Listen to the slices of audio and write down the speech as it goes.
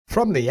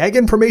From the Ag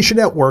Information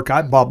Network,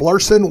 I'm Bob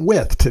Larson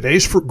with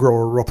today's Fruit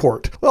Grower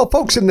Report. Well,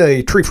 folks in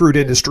the tree fruit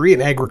industry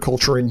and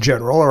agriculture in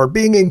general are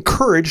being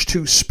encouraged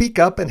to speak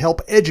up and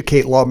help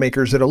educate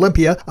lawmakers at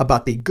Olympia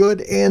about the good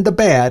and the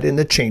bad in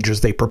the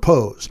changes they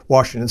propose.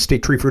 Washington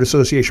State Tree Fruit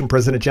Association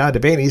President John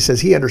Devaney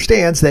says he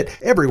understands that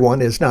everyone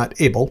is not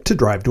able to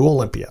drive to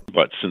Olympia.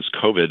 But since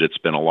COVID, it's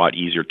been a lot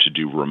easier to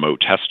do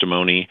remote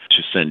testimony,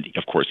 to send,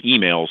 of course,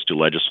 emails to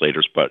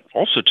legislators, but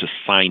also to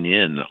sign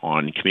in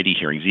on committee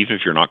hearings, even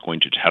if you're not going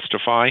to testify,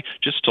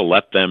 just to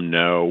let them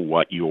know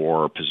what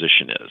your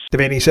position is.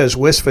 Devaney says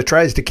WSTFA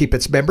tries to keep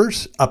its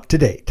members up to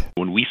date.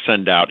 When we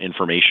send out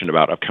information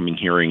about upcoming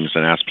hearings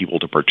and ask people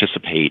to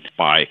participate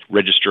by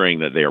registering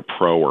that they are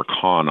pro or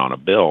con on a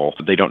bill,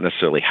 they don't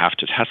necessarily have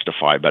to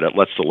testify, but it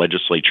lets the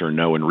legislature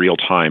know in real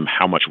time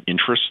how much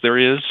interest there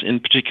is in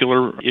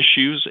particular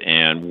issues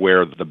and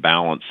where the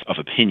balance of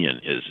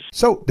opinion is.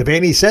 So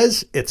Devaney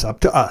says it's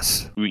up to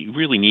us. We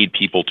really need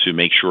people to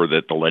make sure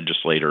that the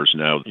legislators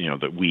know,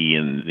 that we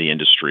in the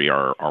industry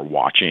are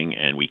watching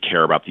and we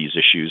care about these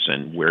issues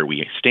and where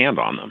we stand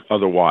on them.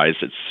 Otherwise,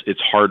 it's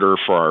harder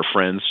for our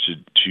friends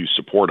to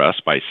support us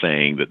by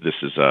saying that this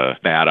is a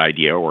bad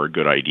idea or a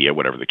good idea,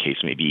 whatever the case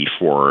may be,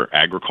 for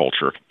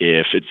agriculture.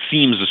 If it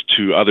seems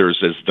to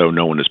others as though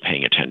no one is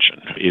paying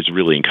attention, it's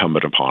really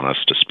incumbent upon us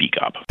to speak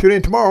up. Tune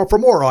in tomorrow for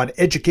more on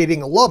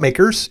educating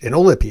lawmakers in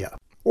Olympia,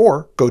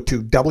 or go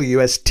to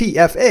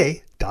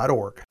WSTFA.org.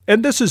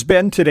 And this has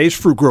been today's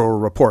Fruit Grower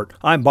Report.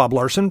 I'm Bob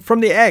Larson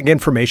from the Ag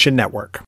Information Network.